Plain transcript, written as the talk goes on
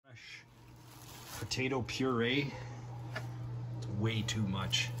potato puree. It's way too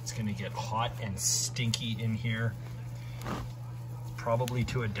much. It's gonna get hot and stinky in here. Probably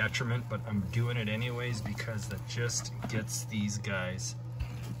to a detriment, but I'm doing it anyways because that just gets these guys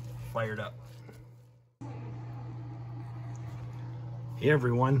fired up. Hey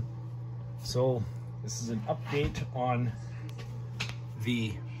everyone. So this is an update on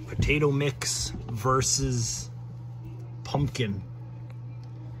the potato mix versus pumpkin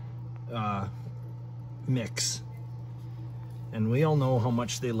mix. And we all know how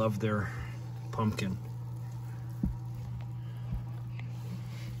much they love their pumpkin.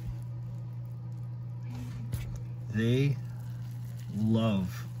 They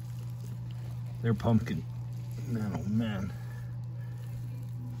love their pumpkin. Man, oh man.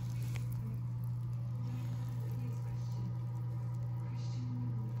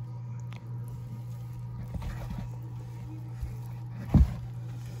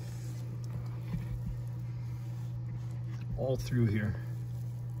 All through here.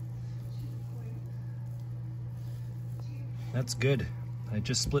 That's good. I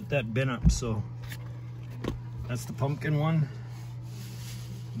just split that bin up, so that's the pumpkin one.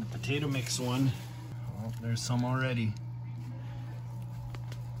 And the potato mix one. Oh, there's some already.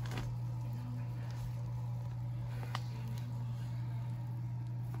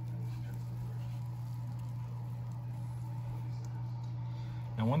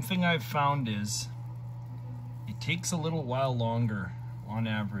 Now, one thing I've found is it takes a little while longer on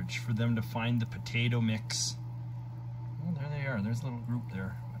average for them to find the potato mix. Oh, there they are. There's a little group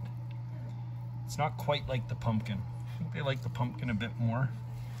there. But it's not quite like the pumpkin. I think they like the pumpkin a bit more.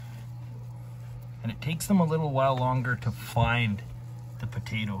 And it takes them a little while longer to find the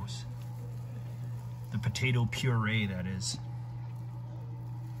potatoes. The potato puree, that is.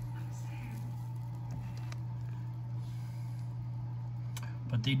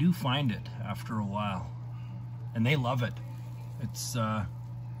 But they do find it after a while. And they love it. It's, I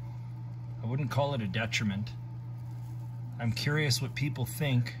wouldn't call it a detriment. I'm curious what people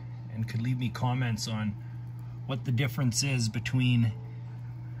think and could leave me comments on what the difference is between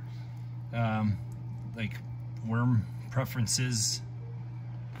like worm preferences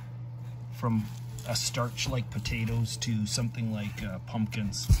from a starch like potatoes to something like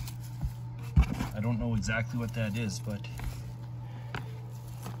pumpkins. I don't know exactly what that is, but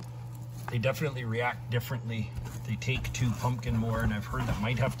they definitely react differently. They take to pumpkin more, and I've heard that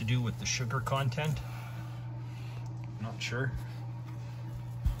might have to do with the sugar content. Not sure.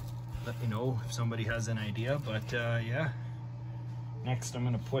 Let me know if somebody has an idea, but yeah. Next I'm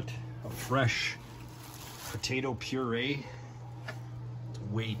gonna put a fresh potato puree. It's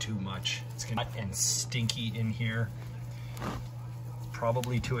way too much. It's gonna get hot and stinky in here.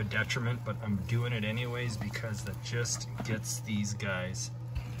 Probably to a detriment, but I'm doing it anyways because that just gets these guys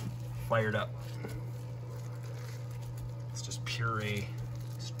fired up. It's just puree,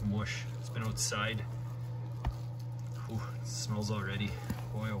 just mush. It's been outside. Ooh, it smells already.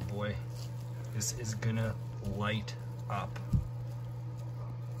 Boy, oh boy. This is gonna light up.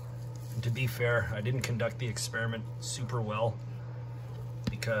 And to be fair, I didn't conduct the experiment super well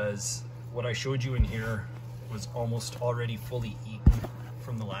because what I showed you in here was almost already fully eaten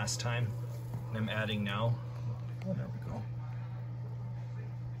from the last time. And I'm adding now. Oh, there we go.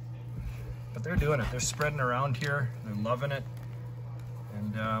 But they're doing it. They're spreading around here. They're loving it.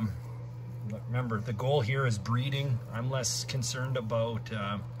 And remember, the goal here is breeding. I'm less concerned about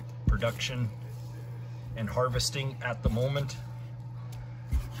production and harvesting at the moment.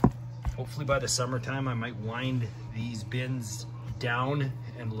 Hopefully by the summertime, I might wind these bins down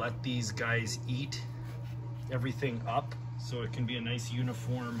and let these guys eat everything up so it can be a nice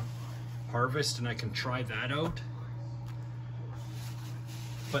uniform harvest, and I can try that out.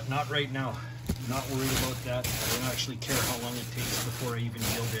 But not right now. I'm not worried about that. I don't actually care how long it takes before I even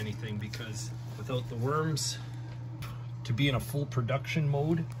yield anything, because without the worms to be in a full production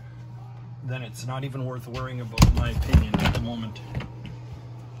mode, then it's not even worth worrying about, in my opinion, at the moment.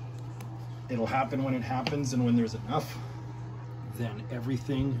 It'll happen when it happens, and when there's enough, then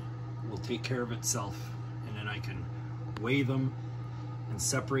everything will take care of itself. And then I can weigh them and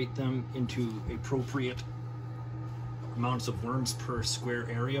separate them into appropriate amounts of worms per square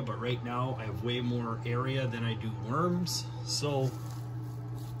area. But right now I have way more area than I do worms, so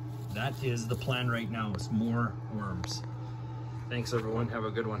that is the plan right now, is more worms. Thanks everyone, have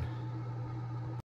a good one.